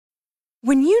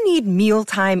When you need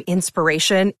mealtime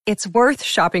inspiration, it's worth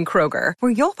shopping Kroger,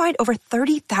 where you'll find over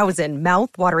 30,000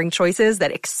 mouth-watering choices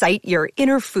that excite your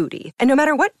inner foodie. And no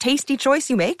matter what tasty choice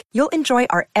you make, you'll enjoy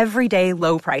our everyday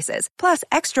low prices, plus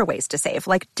extra ways to save,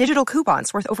 like digital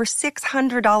coupons worth over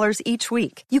 $600 each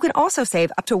week. You can also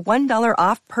save up to $1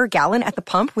 off per gallon at the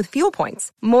pump with fuel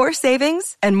points. More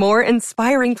savings and more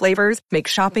inspiring flavors make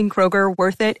shopping Kroger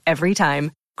worth it every time.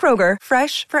 Kroger,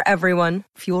 fresh for everyone.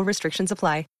 Fuel restrictions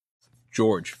apply.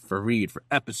 George Fareed for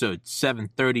episode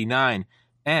 739,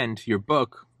 and your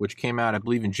book, which came out, I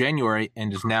believe, in January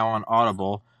and is now on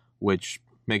Audible, which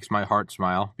makes my heart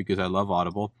smile because I love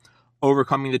Audible.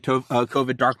 Overcoming the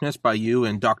COVID Darkness by you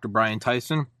and Dr. Brian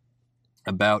Tyson,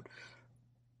 about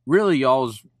really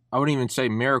y'all's, I wouldn't even say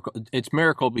miracle. It's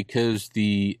miracle because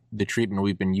the treatment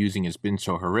we've been using has been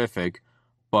so horrific,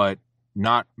 but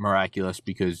not miraculous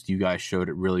because you guys showed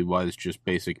it really was just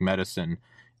basic medicine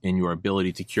in your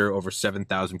ability to cure over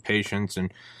 7,000 patients.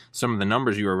 And some of the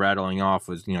numbers you were rattling off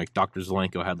was, like Dr.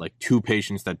 Zelenko had like 2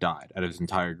 patients that died out of his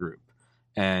entire group.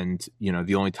 And,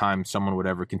 the only time someone would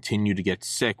ever continue to get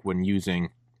sick when using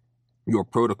your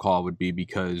protocol would be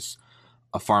because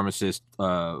a pharmacist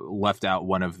left out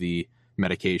one of the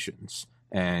medications.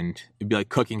 And it'd be like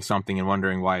cooking something and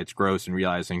wondering why it's gross and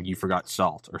realizing you forgot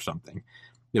salt or something.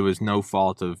 There was no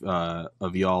fault of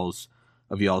y'all's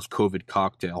COVID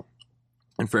cocktail.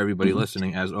 And for everybody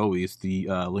listening, as always, the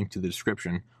link to the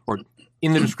description, or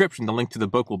in the description, the link to the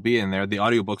book will be in there. The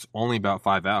audiobook's only about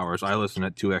 5 hours. I listen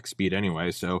at 2x speed anyway,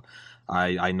 so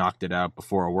I knocked it out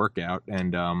before a workout.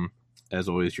 And as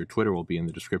always, your Twitter will be in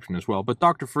the description as well. But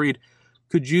Dr. Fareed,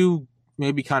 could you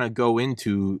maybe kind of go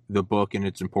into the book and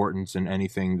its importance and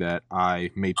anything that I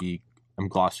maybe am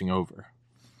glossing over?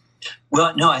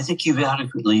 Well, no, I think you've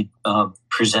adequately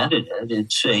presented it.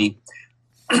 It's a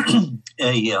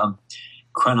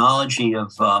chronology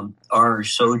of our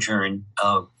sojourn,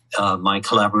 my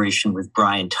collaboration with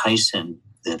Brian Tyson,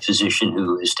 the physician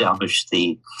who established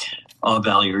the All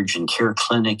Valley Urgent Care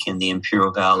Clinic in the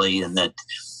Imperial Valley, and that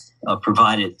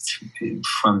provided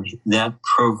from that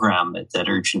program, that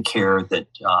urgent care that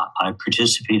I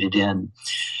participated in,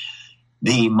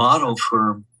 the model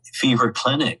for fever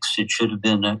clinics. It should have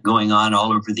been going on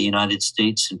all over the United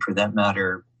States, and for that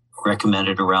matter,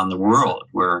 recommended around the world,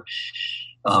 where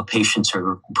patients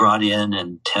are brought in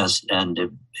and tested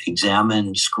and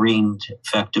examined, screened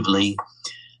effectively,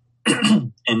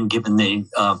 and given the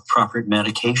proper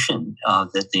medication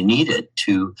that they needed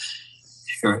to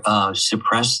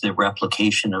suppress the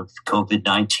replication of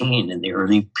COVID-19 in the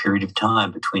early period of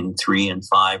time between 3 and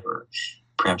 5, or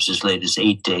perhaps as late as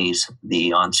 8 days of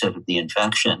the onset of the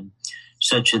infection,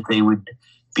 such that they would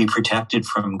be protected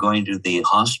from going to the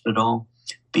hospital,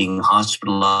 being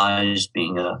hospitalized,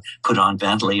 being put on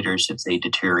ventilators if they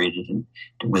deteriorated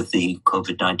with the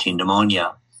COVID-19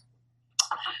 pneumonia.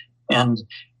 And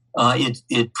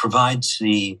it provides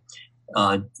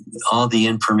all the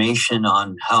information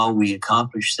on how we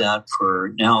accomplished that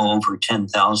for now over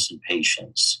 10,000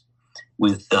 patients,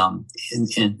 with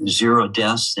in 0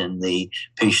 deaths in the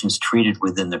patients treated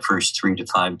within the first 3 to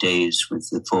 5 days with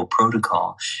the full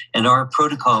protocol. And our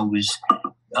protocol was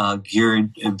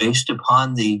geared based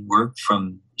upon the work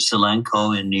from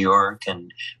Zelenko in New York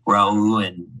and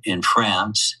Raoult in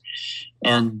France,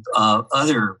 and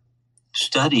other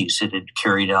studies that had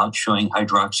carried out showing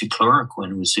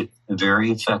hydroxychloroquine was a very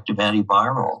effective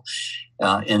antiviral.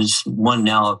 And it's one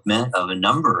now of a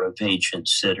number of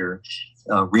agents that are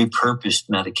repurposed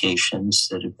medications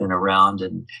that have been around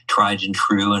and tried and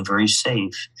true and very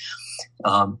safe.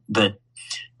 But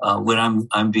when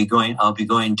I'll be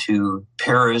going to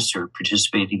Paris, or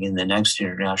participating in the next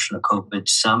International COVID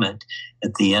Summit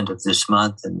at the end of this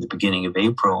month and the beginning of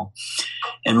April.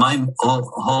 And my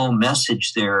whole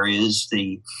message there is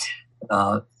the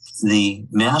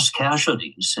mass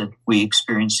casualties that we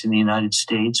experienced in the United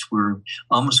States were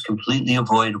almost completely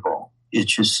avoidable.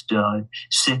 It's just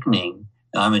sickening.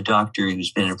 I'm a doctor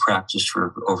who's been in practice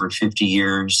for over 50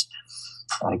 years.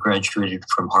 I graduated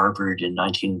from Harvard in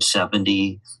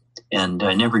 1970, and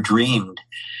I never dreamed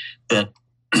that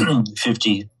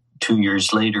 50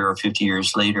 years later,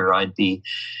 I'd be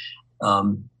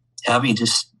having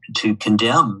to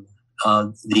condemn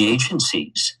the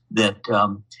agencies that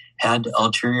had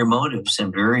ulterior motives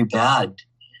and very bad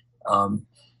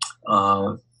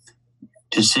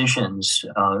decisions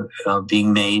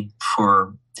being made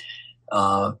for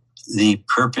the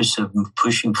purpose of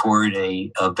pushing forward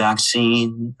a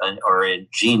vaccine or a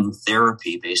gene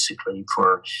therapy, basically,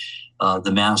 for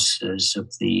the masses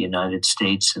of the United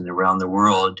States and around the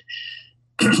world.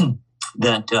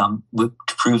 that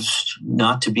proves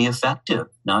not to be effective,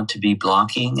 not to be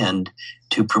blocking, and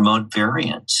to promote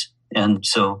variants. And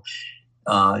so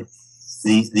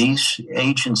these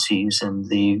agencies and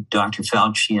the Dr.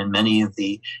 Fauci and many of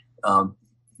the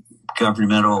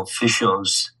governmental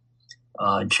officials,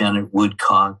 Janet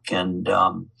Woodcock and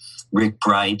Rick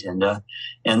Bright, and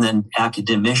then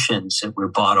academicians that were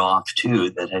bought off too,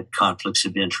 that had conflicts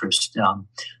of interest,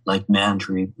 like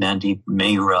Mandeep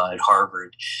Mehra at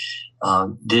Harvard,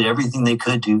 did everything they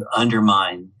could to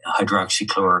undermine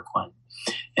hydroxychloroquine.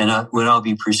 And what I'll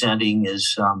be presenting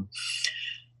is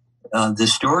the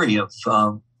story of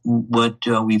what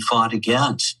we fought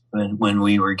against when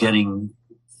we were getting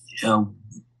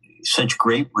such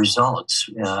great results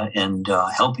and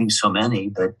helping so many,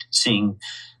 but seeing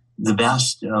the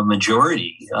vast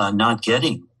majority not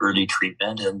getting early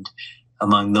treatment. And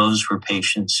among those were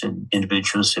patients and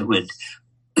individuals that would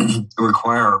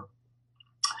require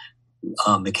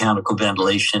mechanical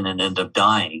ventilation and end up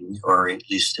dying, or at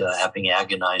least having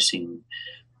agonizing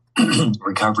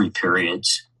recovery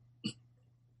periods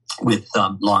with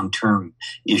long-term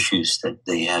issues that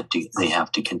they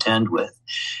have to contend with.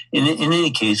 In any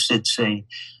case, it's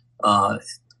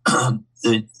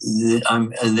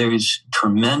there's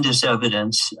tremendous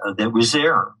evidence that was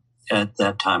there at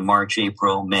that time, March,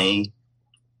 April, May.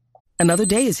 Another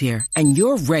day is here, and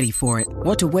you're ready for it.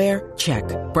 What to wear? Check.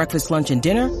 Breakfast, lunch, and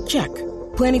dinner? Check.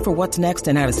 Planning for what's next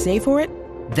and how to save for it?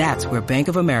 That's where Bank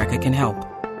of America can help.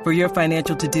 For your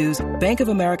financial to-dos, Bank of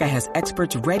America has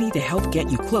experts ready to help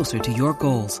get you closer to your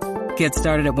goals. Get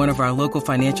started at one of our local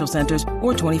financial centers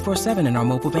or 24/7 in our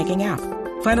mobile banking app.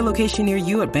 Find a location near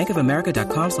you at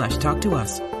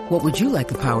bankofamerica.com/talktous. What would you like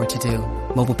the power to do?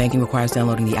 Mobile banking requires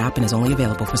downloading the app and is only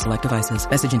available for select devices.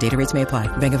 Message and data rates may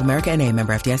apply. Bank of America N.A.,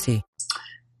 member FDIC.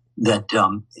 That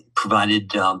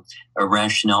provided a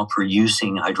rationale for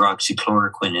using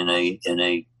hydroxychloroquine in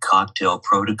a cocktail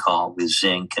protocol with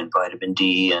zinc and vitamin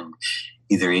D and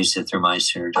either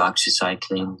azithromycin or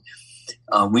doxycycline.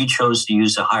 We chose to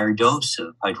use a higher dose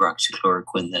of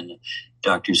hydroxychloroquine than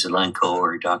Dr. Zelenko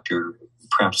or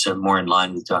perhaps more in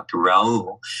line with Dr.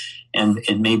 Raoul. And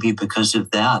it may be because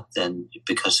of that, than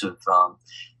because of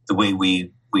the way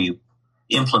we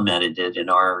implemented it in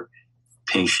our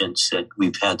patients, that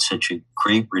we've had such a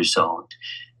great result.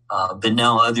 But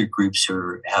now other groups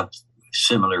have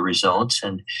similar results,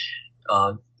 and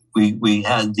we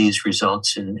had these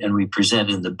results, and we present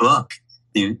in the book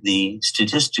the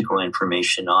statistical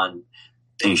information on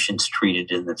patients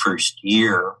treated in the first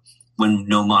year when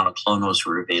no monoclonals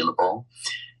were available.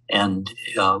 And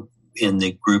in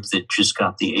the group that just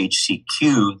got the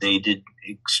HCQ, they did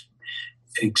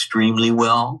extremely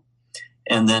well.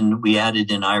 And then we added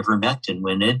in ivermectin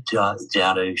when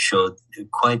data showed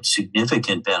quite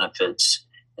significant benefits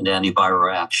and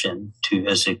antiviral action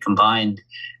as a combined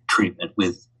treatment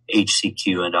with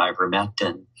HCQ and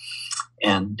ivermectin,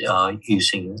 and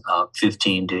using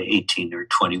 15 to 18 or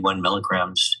 21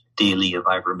 milligrams daily of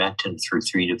ivermectin for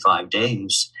 3 to 5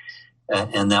 days.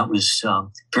 And that was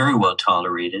very well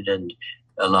tolerated and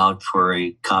allowed for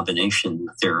a combination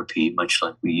therapy, much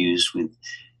like we use with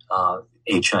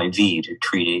HIV, to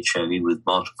treat HIV with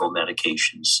multiple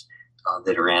medications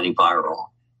that are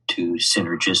antiviral to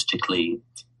synergistically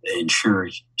ensure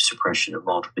suppression of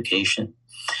multiplication.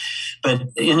 But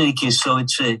in any case, so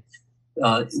it's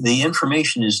the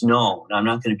information is known. I'm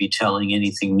not going to be telling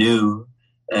anything new,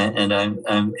 and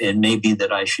it may be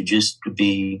that I should just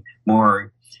be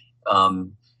more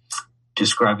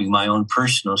describing my own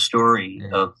personal story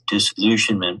of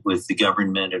disillusionment with the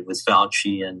government and with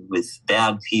Fauci and with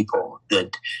bad people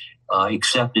that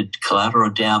accepted collateral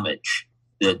damage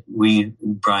that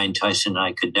Brian Tyson and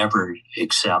I, could never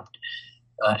accept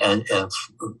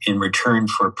in return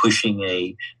for pushing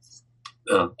a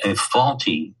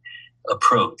faulty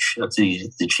approach of the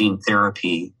gene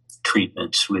therapy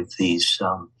treatments with these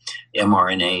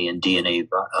mRNA and DNA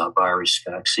virus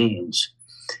vaccines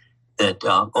that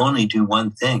only do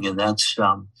one thing, and that's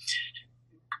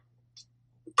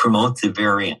promote the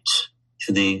variants.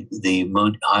 The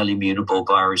highly mutable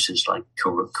viruses like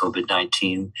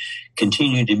COVID-19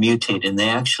 continue to mutate, and they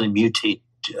actually mutate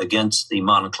against the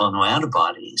monoclonal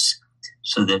antibodies,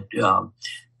 so that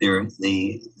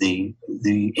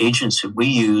the agents that we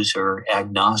use are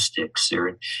agnostics.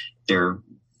 They're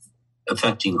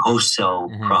affecting host cell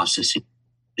processes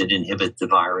that inhibit the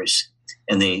virus,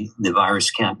 and the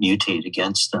virus can't mutate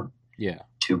against them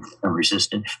to become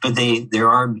resistant. But there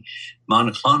are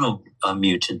monoclonal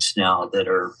mutants now that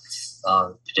are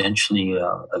potentially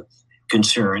a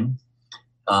concern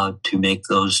to make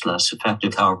those less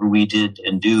effective. However, we did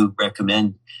and do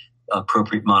recommend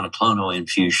appropriate monoclonal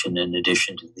infusion in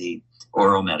addition to the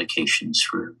oral medications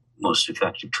for most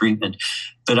effective treatment.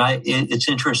 But it's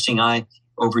interesting. I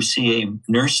oversee a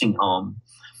nursing home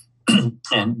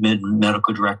and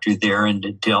medical director there,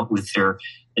 and dealt with their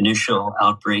initial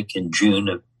outbreak in June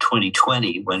of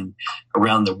 2020, when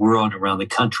around the world, around the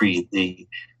country, the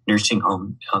nursing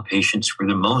home patients were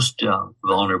the most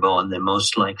vulnerable and the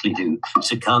most likely to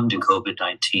succumb to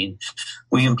COVID-19.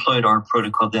 We employed our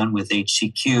protocol then with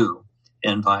HCQ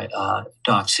and by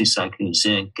doxycycline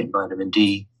zinc and vitamin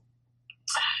D,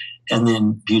 and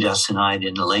then budesonide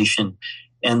inhalation.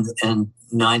 And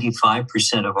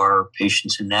 95% of our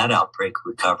patients in that outbreak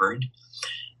recovered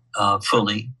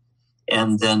fully.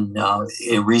 And then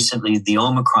recently, the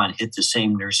Omicron hit the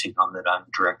same nursing home that I'm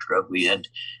director of. We had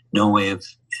no way of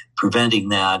preventing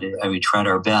that. We tried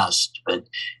our best, but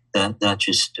that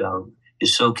just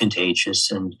is so contagious.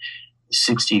 And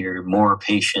 60 or more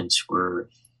patients were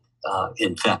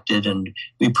infected, and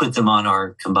we put them on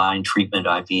our combined treatment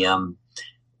IVM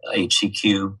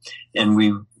HCQ, and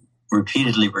we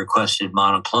repeatedly requested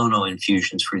monoclonal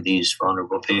infusions for these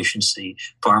vulnerable patients. The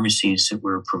pharmacies that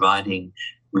were providing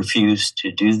refused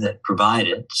to do that, provide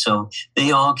it. So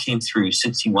they all came through,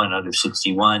 61 out of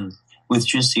 61, with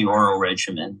just the oral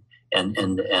regimen and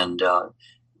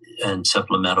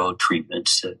supplemental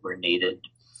treatments that were needed.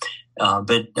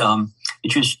 But it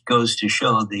just goes to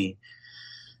show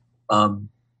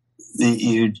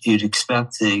you'd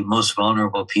expect the most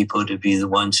vulnerable people to be the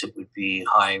ones that would be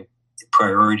high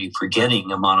priority for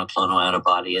getting a monoclonal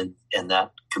antibody, and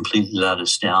that completely let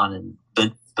us down.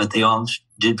 But they all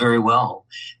did very well.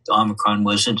 The Omicron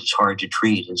wasn't as hard to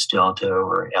treat as Delta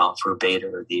or Alpha or Beta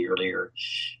or the earlier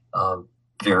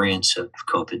variants of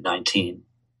COVID-19.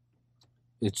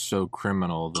 It's so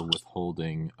criminal, the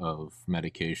withholding of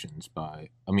medications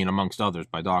amongst others,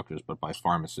 by doctors, but by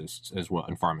pharmacists as well,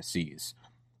 and pharmacies.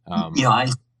 I'm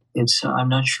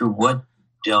not sure what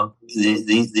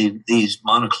these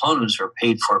monoclonals are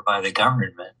paid for by the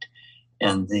government,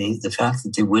 and the fact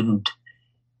that they wouldn't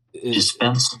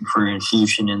dispense them for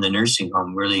infusion in the nursing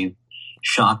home really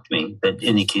shocked me. But in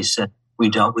any case, we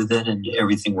dealt with it, and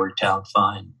everything worked out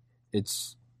fine.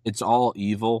 It's all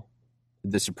evil.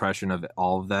 The suppression of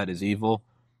all of that is evil,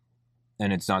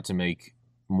 and it's not to make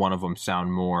one of them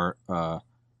sound more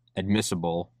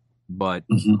admissible, but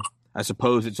I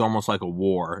suppose it's almost like a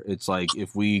war. It's like,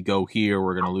 if we go here,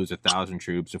 we're going to lose 1,000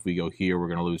 troops. If we go here, we're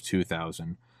going to lose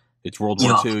 2,000. It's World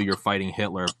War II. You're fighting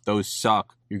Hitler. Those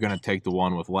suck. You're going to take the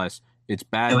one with less. It's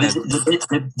bad.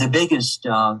 The biggest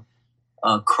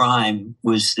crime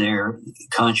was their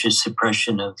conscious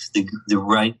suppression of the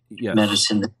right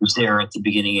medicine that was there at the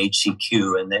beginning,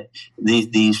 HCQ, and that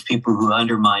these people who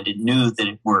undermined it knew that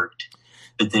it worked,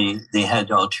 but they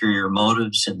had ulterior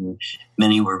motives, and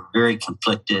many were very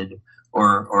conflicted,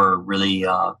 or really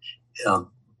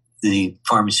the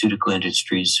pharmaceutical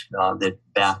industries that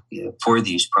back for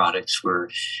these products were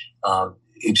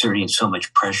exerting so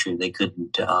much pressure they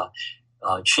couldn't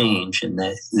change, and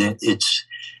that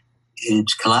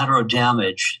it's collateral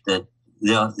damage that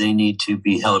they need to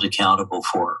be held accountable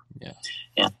for. Yeah.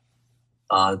 And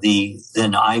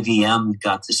then IVM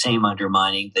got the same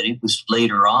undermining, that it was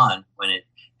later on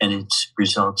and its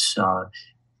results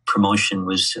promotion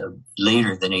was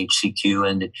later than HCQ,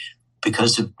 and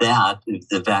because of that,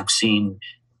 the vaccine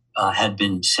had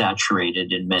been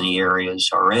saturated in many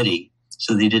areas already,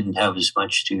 so they didn't have as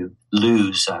much to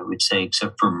lose, I would say,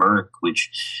 except for Merck, which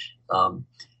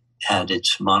had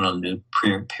its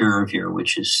mononuclear,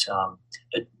 which is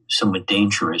a somewhat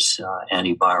dangerous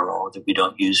antiviral that we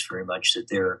don't use very much, that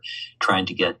they're trying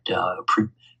to get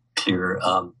clear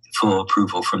full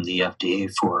approval from the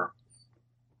FDA for.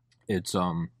 It's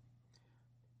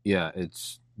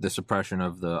it's the suppression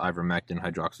of the ivermectin,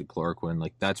 hydroxychloroquine.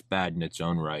 Like, that's bad in its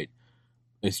own right.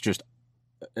 It's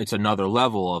another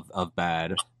level of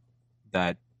bad,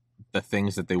 that the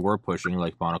things that they were pushing,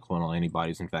 like monoclonal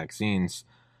antibodies and vaccines,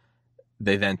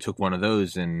 they then took one of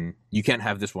those, and you can't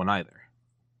have this one either.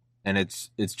 And it's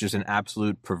just an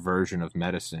absolute perversion of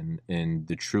medicine in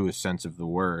the truest sense of the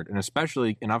word. And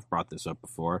especially, and I've brought this up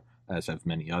before, as have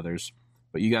many others,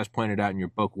 but you guys pointed out in your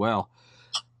book, well,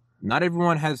 not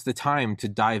everyone has the time to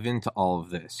dive into all of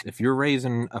this. If you're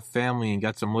raising a family and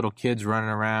got some little kids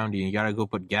running around, and you got to go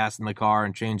put gas in the car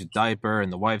and change a diaper,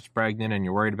 and the wife's pregnant, and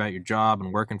you're worried about your job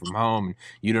and working from home, and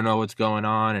you don't know what's going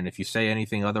on, and if you say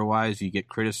anything otherwise, you get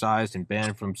criticized and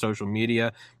banned from social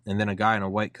media, and then a guy in a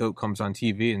white coat comes on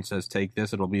TV and says, take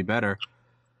this, it'll be better.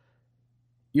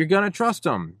 You're going to trust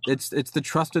them. It's the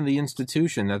trust in the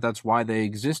institution that's why they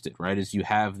existed, right? Is you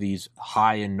have these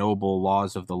high and noble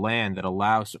laws of the land that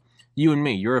allows. you and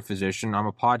me, you're a physician, I'm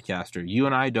a podcaster. You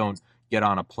and I don't get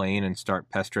on a plane and start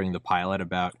pestering the pilot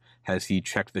about, has he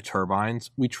checked the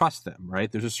turbines? We trust them,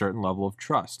 right? There's a certain level of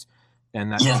trust.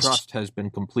 And that Yes. trust has been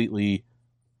completely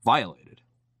violated,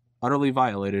 utterly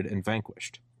violated and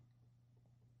vanquished.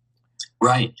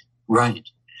 Right.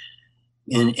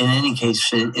 In any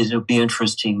case, it'll be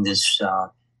interesting, this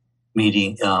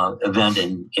meeting event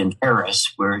in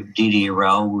Paris, where Didier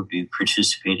Raoult will be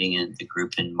participating, in the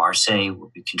group in Marseille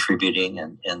will be contributing,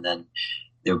 and then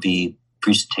there'll be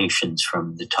presentations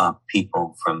from the top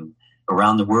people from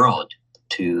around the world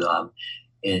to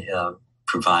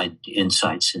provide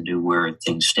insights into where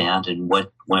things stand and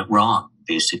what went wrong,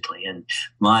 basically. And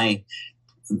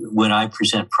what I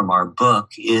present from our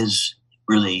book is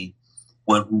really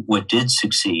what did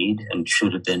succeed and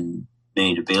should have been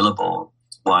made available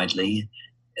widely,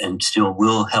 and still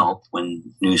will help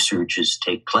when new surges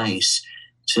take place.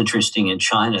 It's interesting, in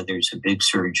China, there's a big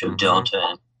surge of Delta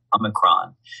and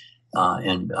Omicron,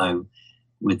 and I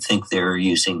would think they're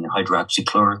using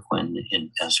hydroxychloroquine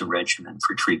as a regimen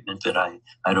for treatment, but I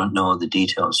don't know the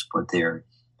details of what they're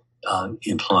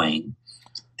employing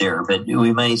there. But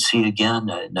we may see again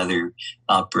another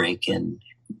outbreak in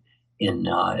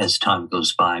as time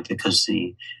goes by, because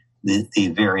the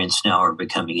variants now are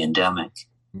becoming endemic.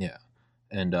 Yeah.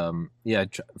 And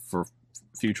for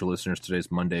future listeners, today's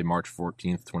Monday, March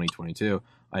 14th, 2022.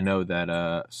 I know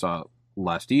that saw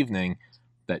last evening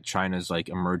that China's like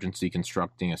emergency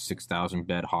constructing a 6,000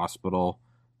 bed hospital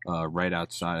right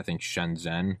outside, I think,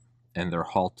 Shenzhen, and they're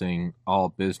halting all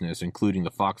business, including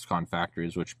the Foxconn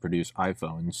factories, which produce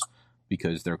iPhones,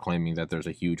 because they're claiming that there's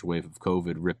a huge wave of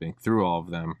COVID ripping through all of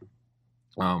them.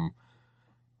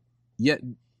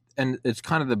 And it's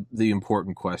kind of the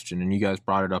important question, and you guys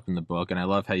brought it up in the book, and I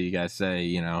love how you guys say,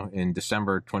 in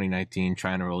December 2019,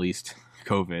 China released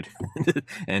COVID,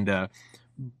 and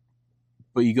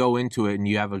but you go into it and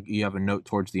you have a note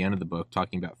towards the end of the book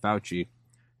talking about Fauci,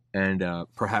 and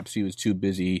perhaps he was too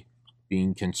busy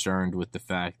being concerned with the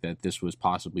fact that this was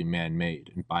possibly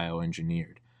man-made and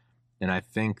bioengineered, and I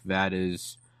think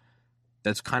that's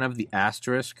kind of the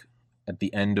asterisk at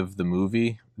the end of the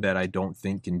movie that I don't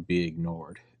think can be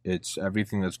ignored. It's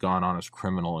everything that's gone on is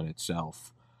criminal in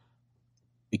itself.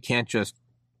 We can't just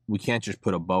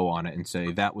put a bow on it and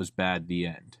say that was bad, the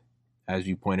end. As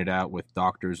you pointed out with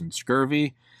doctors and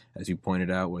scurvy, as you pointed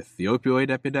out with the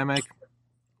opioid epidemic,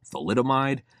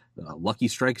 thalidomide, Lucky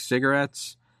Strike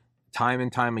cigarettes, time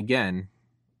and time again,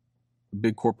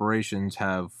 big corporations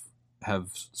have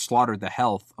slaughtered the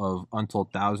health of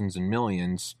untold thousands and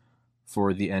millions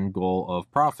for the end goal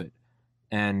of profit.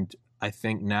 And I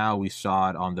think now we saw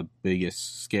it on the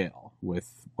biggest scale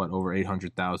with over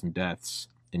 800,000 deaths.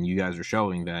 And you guys are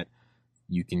showing that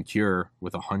you can cure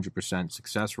with 100%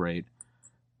 success rate.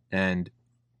 And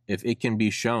if it can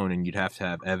be shown, and you'd have to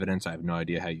have evidence, I have no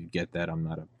idea how you'd get that. I'm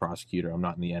not a prosecutor. I'm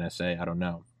not in the NSA. I don't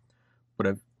know.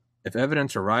 But if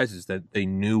evidence arises that they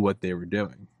knew what they were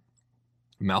doing,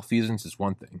 malfeasance is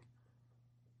one thing.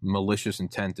 Malicious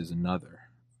intent is another.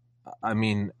 I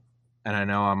mean, and I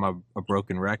know I'm a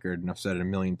broken record, and I've said it a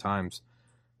million times,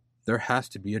 there has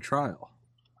to be a trial.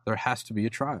 There has to be a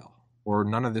trial, or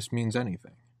none of this means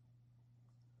anything.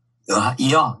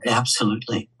 Yeah,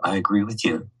 absolutely. I agree with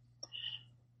you.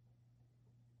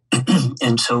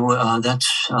 And so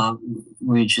that's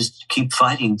we just keep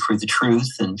fighting for the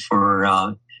truth and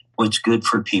for what's good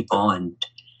for people, and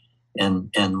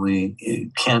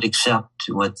we can't accept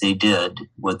what they did,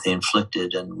 what they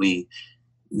inflicted, and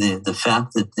the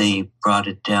fact that they brought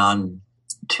it down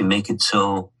to make it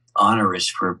so onerous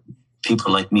for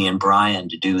people like me and Brian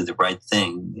to do the right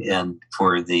thing, and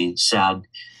for the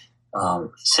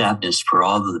sadness for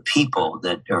all of the people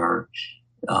that are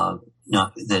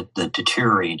that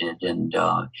deteriorated and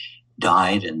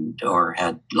died or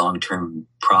had long-term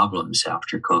problems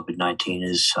after COVID-19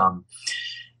 is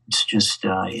it's just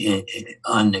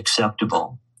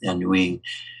unacceptable, and we.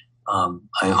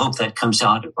 I hope that comes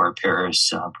out of our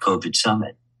Paris COVID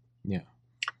summit. Yeah.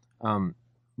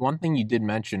 One thing you did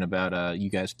mention about you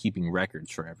guys keeping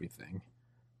records for everything,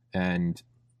 and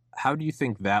how do you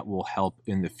think that will help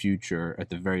in the future, at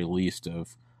the very least,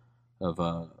 of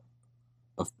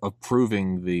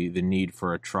proving the need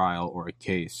for a trial or a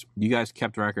case? You guys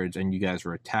kept records, and you guys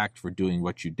were attacked for doing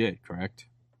what you did, correct?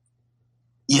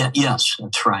 Yeah. Yes,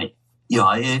 that's right.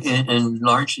 Yeah, and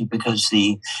largely because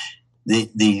the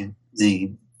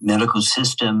medical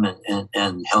system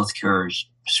and healthcare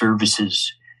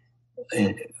services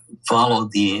follow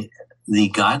the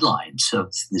guidelines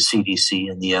of the CDC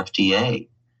and the FDA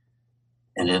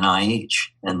and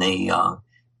NIH, and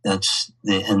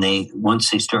once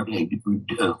they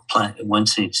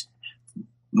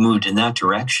moved in that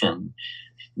direction,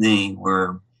 they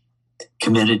were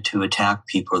committed to attack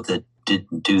people that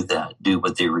didn't do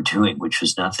what they were doing, which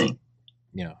was nothing.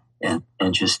 Yeah. And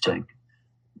just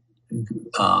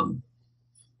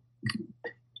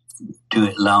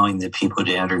allowing the people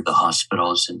to enter the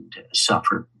hospitals and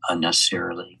suffer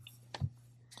unnecessarily.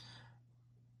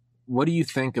 What do you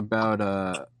think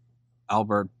about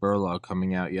Albert Bourla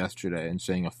coming out yesterday and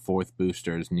saying a fourth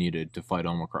booster is needed to fight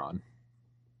Omicron?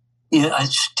 Yeah,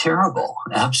 it's terrible.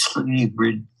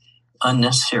 Absolutely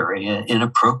unnecessary,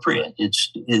 inappropriate.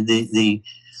 It's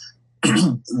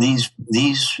these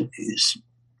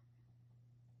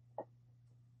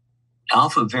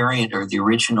alpha variant, or the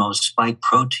original spike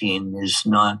protein, is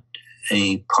not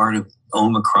a part of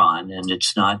Omicron, and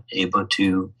it's not able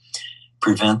to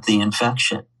prevent the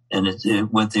infection. And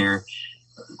what they're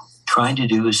trying to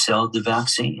do is sell the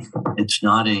vaccine. It's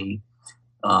not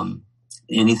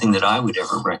anything that I would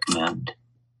ever recommend.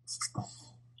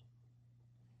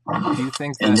 Do you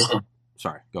think that...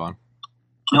 Sorry, go on.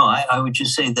 No, I would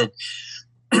just say that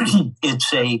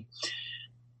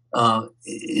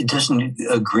it doesn't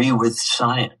agree with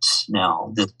science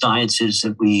now. The science is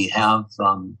that we have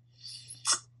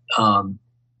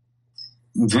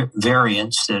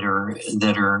variants that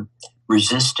are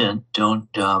resistant,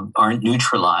 aren't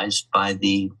neutralized by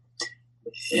the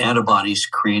antibodies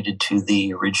created to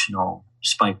the original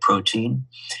spike protein,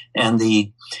 and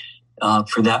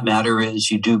for that matter, as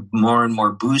you do more and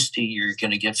more boosting, you're going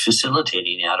to get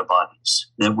facilitating antibodies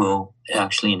that will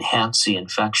actually enhance the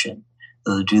infection.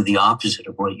 They'll do the opposite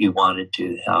of what you wanted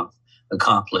to have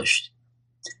accomplished.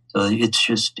 So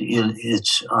it's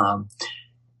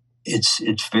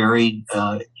very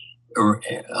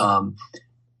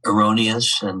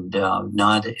erroneous and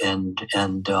not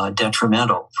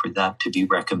detrimental for that to be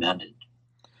recommended.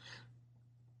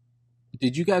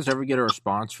 Did you guys ever get a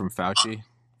response from Fauci,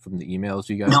 from the emails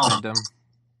you guys sent him?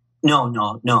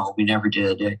 No, we never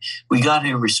did. We got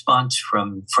a response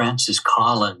from Francis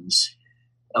Collins,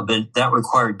 but that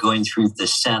required going through the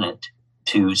Senate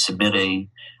to submit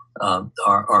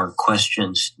our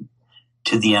questions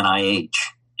to the NIH,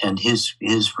 and his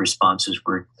responses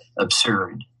were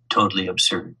absurd, totally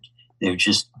absurd. They're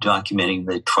just documenting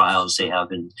the trials they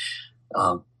have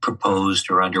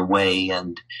proposed or underway,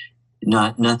 and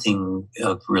nothing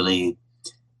of really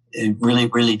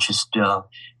just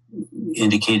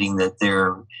indicating that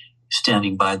they're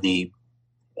standing by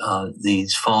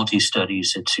these faulty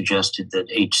studies that suggested that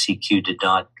HCQ did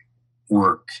not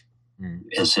work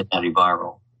as an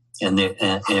antiviral, and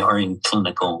they are in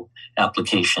clinical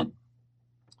application.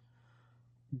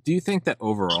 Do you think that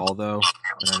overall, though,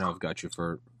 and I know I've got you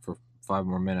for 6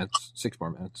 more minutes,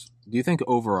 do you think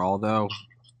overall, though,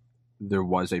 there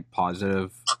was a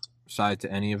positive side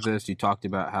to any of this? You talked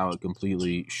about how it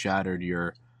completely shattered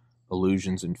your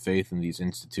illusions and faith in these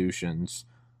institutions,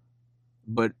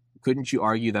 but couldn't you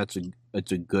argue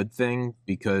it's a good thing,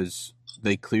 because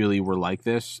they clearly were like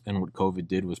this, and what COVID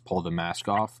did was pull the mask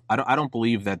off? I don't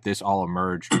believe that this all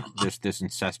emerged, this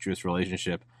incestuous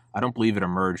relationship. I don't believe it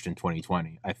emerged in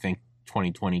 2020. I think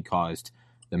 2020 caused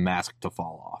the mask to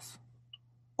fall off.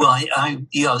 Well,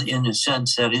 in a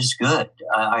sense, that is good.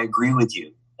 I agree with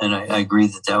you, and I agree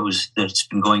that it's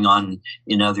been going on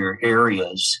in other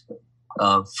areas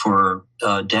for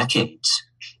decades,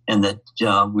 and that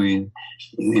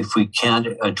if we can't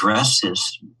address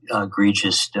this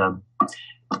egregious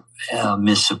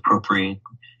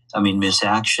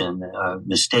misaction,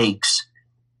 mistakes,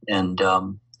 and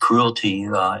cruelty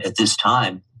at this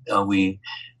time, it'll be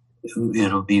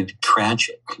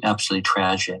tragic, absolutely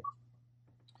tragic.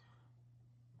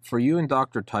 For you and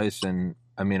Dr. Tyson,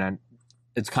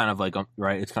 it's kind of like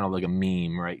right. It's kind of like a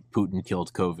meme, right? Putin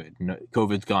killed COVID. No,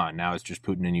 COVID's gone. Now it's just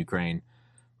Putin in Ukraine.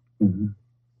 Mm-hmm.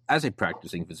 As a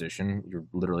practicing physician, you're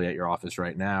literally at your office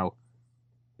right now.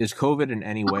 Is COVID in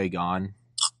any way gone?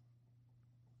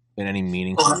 In any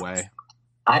meaningful way?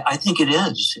 I think it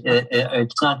is.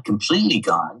 It's not completely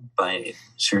gone,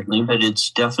 certainly, but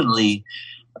it's definitely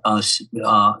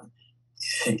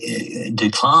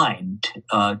declined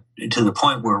to the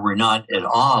point where we're not at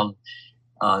all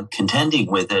contending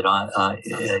with it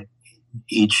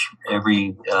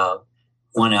every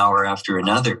 1 hour after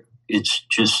another. It's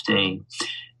just there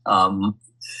are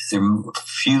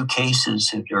few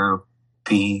cases that are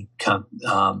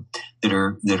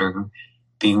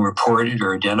being reported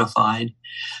or identified,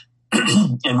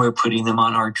 and we're putting them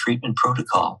on our treatment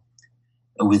protocol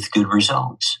with good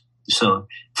results. So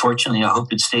fortunately, I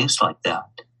hope it stays like that.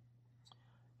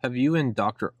 Have you and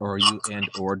Dr.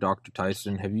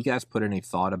 Tyson, have you guys put any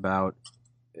thought about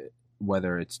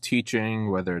whether it's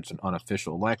teaching, whether it's an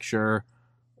unofficial lecture,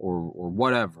 or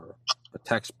whatever, a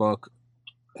textbook.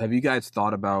 Have you guys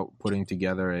thought about putting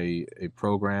together a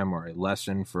program or a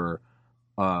lesson for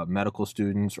medical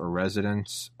students or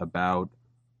residents about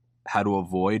how to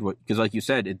avoid what? Because, like you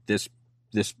said, this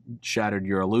shattered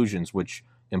your illusions, which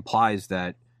implies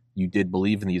that you did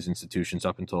believe in these institutions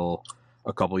up until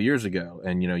a couple of years ago,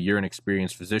 and you're an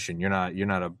experienced physician. You're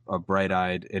not a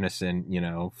bright-eyed, innocent,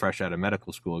 fresh out of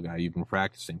medical school guy. You've been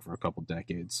practicing for a couple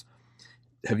decades.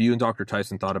 Have you and Dr.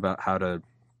 Tyson thought about how to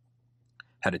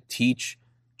teach?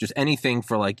 Just anything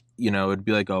for it'd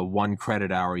be like a 1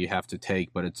 credit hour you have to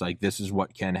take, but it's like, this is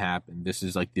what can happen. This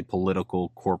is like the political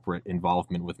corporate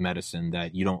involvement with medicine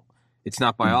that it's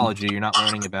not biology. You're not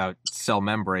learning about cell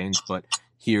membranes, but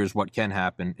here's what can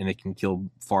happen, and it can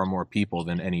kill far more people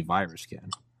than any virus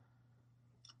can.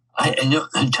 I know,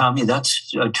 Tommy,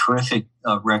 that's a terrific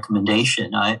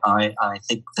recommendation. I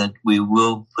think that we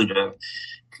will put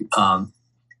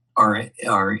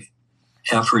our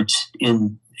efforts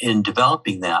in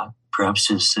developing that,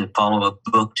 perhaps as a follow-up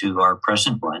book to our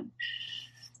present one.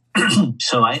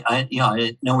 So I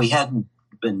know we hadn't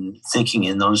been thinking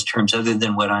in those terms, other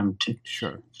than what I'm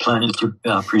planning to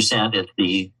present at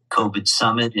the COVID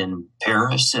summit in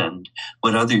Paris, and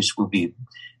what others will be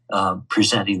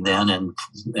presenting then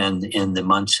and in the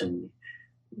months and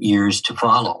years to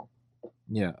follow.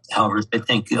 Yeah. However, I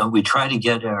think we try to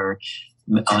get our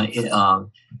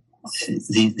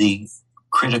the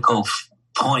critical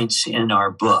points in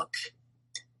our book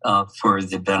for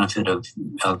the benefit of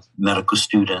medical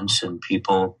students and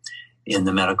people in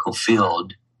the medical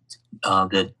field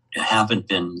that haven't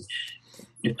been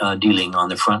dealing on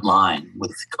the front line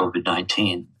with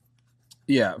COVID-19.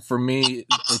 Yeah, for me,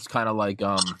 it's kind of like,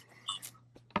 I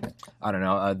don't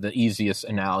know, the easiest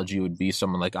analogy would be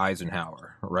someone like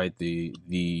Eisenhower, right? The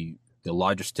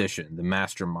logistician, the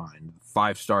mastermind,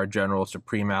 5-star general,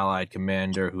 supreme allied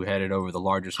commander who headed over the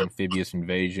largest amphibious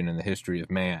invasion in the history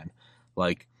of man,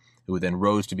 who then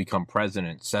rose to become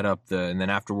president, and then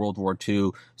after World War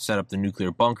II, set up the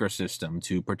nuclear bunker system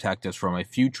to protect us from a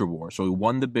future war. So he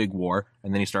won the big war,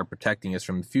 and then he started protecting us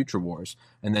from the future wars.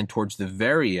 And then towards the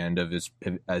very end of his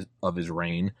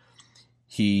reign,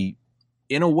 he,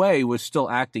 in a way, was still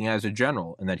acting as a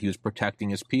general, and that he was protecting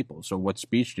his people. So what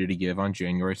speech did he give on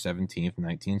January 17th,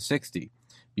 1960?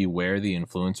 Beware the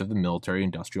influence of the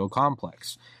military-industrial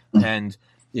complex. And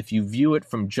if you view it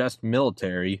from just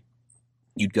military,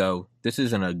 you'd go, this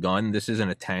isn't a gun, this isn't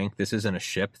a tank, this isn't a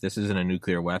ship, this isn't a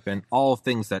nuclear weapon, all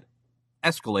things that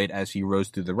escalate as he rose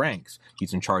through the ranks.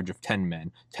 He's in charge of 10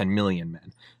 million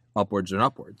men, upwards and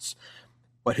upwards.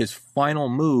 But his final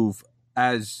move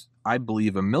as, I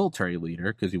believe, a military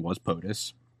leader, because he was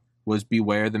POTUS, was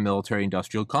beware the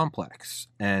military-industrial complex.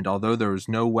 And although there was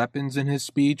no weapons in his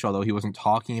speech, although he wasn't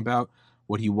talking about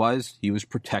what he was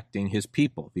protecting his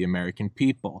people, the American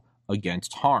people,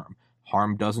 against harm.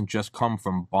 Harm doesn't just come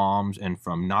from bombs and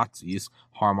from Nazis.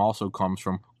 Harm also comes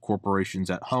from corporations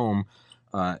at home.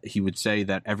 He would say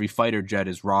that every fighter jet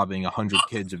is robbing 100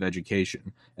 kids of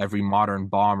education. Every modern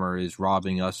bomber is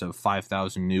robbing us of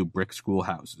 5,000 new brick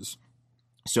schoolhouses.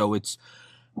 So it's,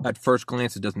 at first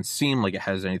glance, it doesn't seem like it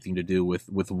has anything to do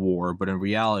with war, but in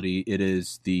reality, it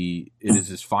is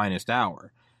his finest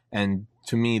hour. And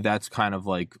to me, that's kind of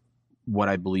like what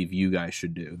I believe you guys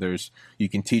should do. You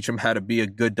can teach them how to be a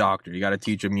good doctor. You got to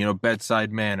teach them,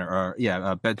 bedside manner.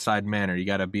 You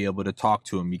got to be able to talk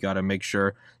to them. You got to make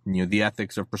sure, the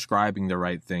ethics of prescribing the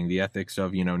right thing, the ethics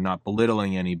of, not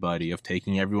belittling anybody, of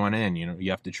taking everyone in.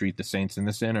 You have to treat the saints and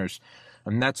the sinners.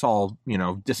 And that's all,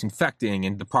 disinfecting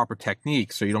and the proper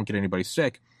technique so you don't get anybody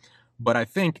sick. But I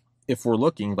think if we're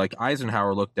looking like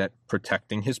Eisenhower looked at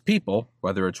protecting his people,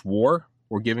 whether it's war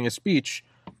or giving a speech,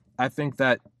 I think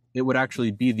that it would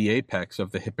actually be the apex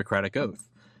of the Hippocratic Oath.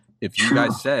 If you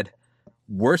guys said,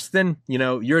 worse than,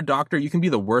 you're a doctor, you can be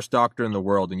the worst doctor in the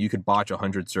world and you could botch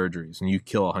 100 surgeries and you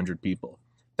kill 100 people.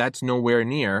 That's nowhere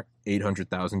near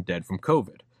 800,000 dead from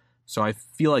COVID. So I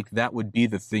feel like that would be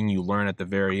the thing you learn at the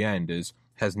very end,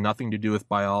 has nothing to do with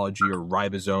biology or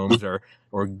ribosomes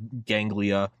or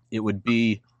ganglia. It would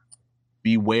be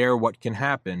beware what can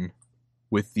happen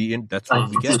with that's what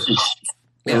we get.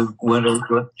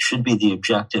 What should be the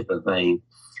objective of a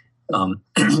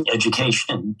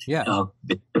education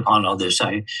upon all this?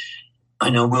 I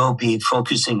know we'll be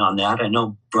focusing on that. I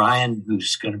know Brian,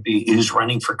 who's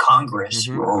running for Congress,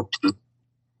 will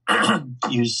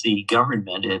use the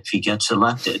government if he gets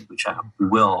elected, which I hope he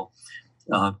will,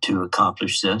 to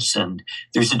accomplish this. And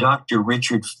there's a Dr.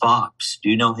 Richard Fox. Do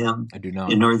you know him? I do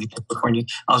not. In Northern California.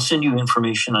 I'll send you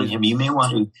information on him. You may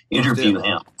want to interview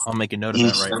him. I'll make a note of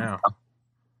that right now.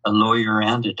 A lawyer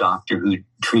and a doctor who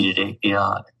treated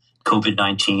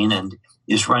COVID-19 and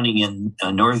is running in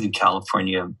Northern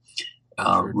California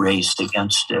race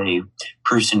against a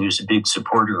person who's a big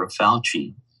supporter of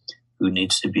Fauci, who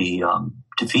needs to be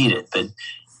defeated. But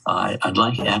I'd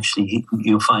like, actually,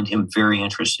 you'll find him very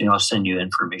interesting. I'll send you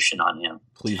information on him.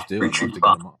 Please do.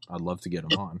 I'd love to get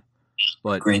him on.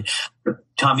 But great.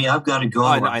 Tommy, I've got to go.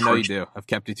 I know you do. I've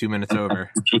kept you 2 minutes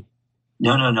over.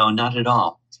 No, not at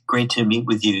all. Great to meet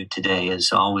with you today,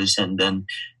 as always. And then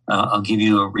I'll give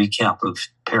you a recap of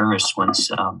Paris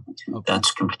once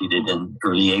that's completed in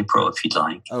early April, if you'd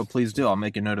like. Oh, please do. I'll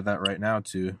make a note of that right now.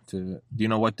 Do you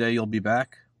know what day you'll be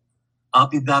back? I'll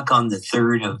be back on the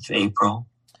 3rd of April.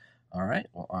 All right.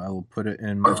 Well, I will put it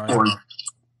in my.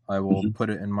 I will put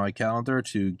it in my calendar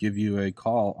to give you a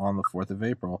call on the 4th of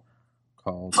April.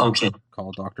 Call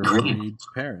Dr. Freed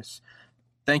Paris.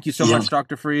 Thank you so much,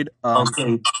 Dr. Freed. I'll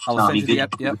send you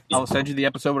the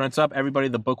episode when it's up. Everybody,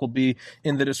 the book will be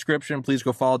in the description. Please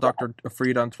go follow Dr.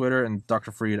 Freed on Twitter. And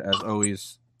Dr. Freed, as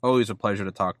always a pleasure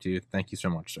to talk to you. Thank you so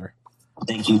much, sir.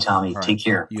 Thank you, Tommy. Right. Take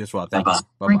care. You as well. Thank you.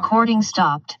 Bye-bye. Recording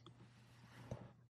stopped.